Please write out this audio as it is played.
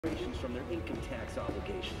from their income tax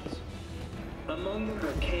obligations. Among them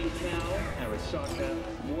were K-Tao,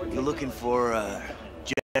 Arasaka, You looking for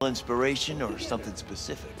general inspiration or something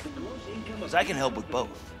specific? Because I can help with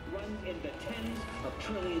both.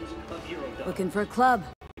 Looking for a club.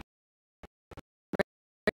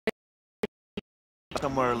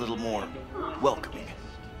 Somewhere a little more welcoming.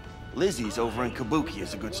 Lizzie's over in Kabuki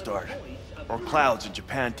is a good start. Or Cloud's in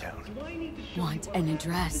Japantown. Want an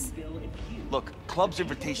address? Look, club's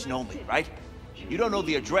invitation only, right? You don't know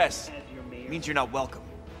the address, means you're not welcome.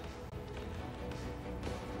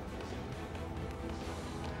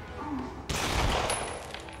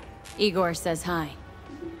 Igor says hi.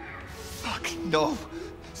 Fuck, no.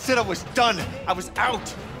 Said I was done. I was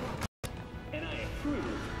out. And I approve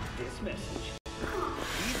this message.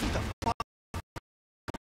 Easy the fuck.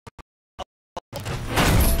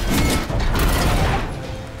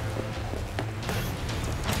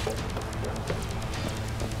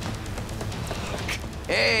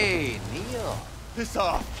 Hey, Neil. Piss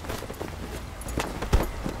off.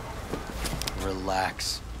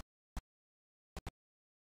 Relax.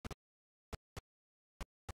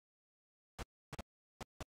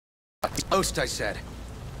 Post, I said.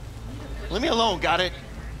 Leave me alone, got it?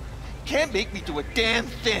 Can't make me do a damn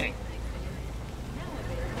thing.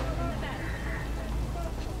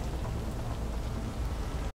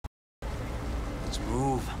 Let's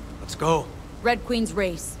move. Let's go. Red Queen's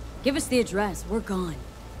race. Give us the address. We're gone.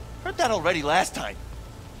 Heard that already last time.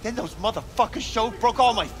 Then those motherfuckers showed, broke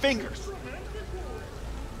all my fingers.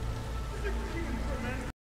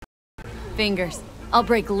 Fingers. I'll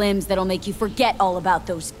break limbs that'll make you forget all about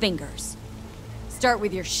those fingers. Start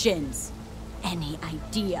with your shins. Any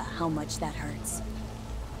idea how much that hurts?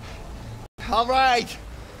 All right.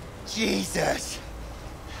 Jesus.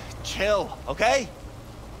 Chill, okay?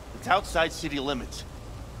 It's outside city limits.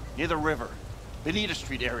 Near the river. Benita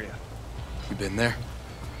Street area. You been there?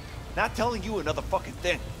 Not telling you another fucking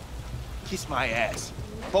thing. Kiss my ass.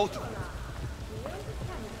 Both of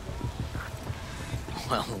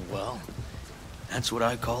them. Well. That's what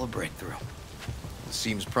I call a breakthrough. It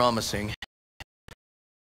seems promising.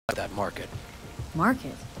 That market.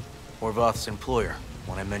 Market? Horvath's employer,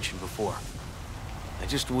 one I mentioned before. I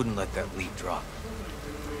just wouldn't let that lead drop.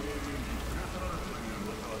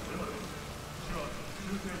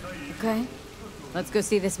 Okay. Let's go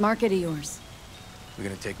see this market of yours. You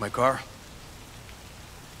gonna take my car?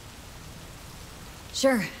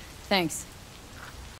 Sure. Thanks.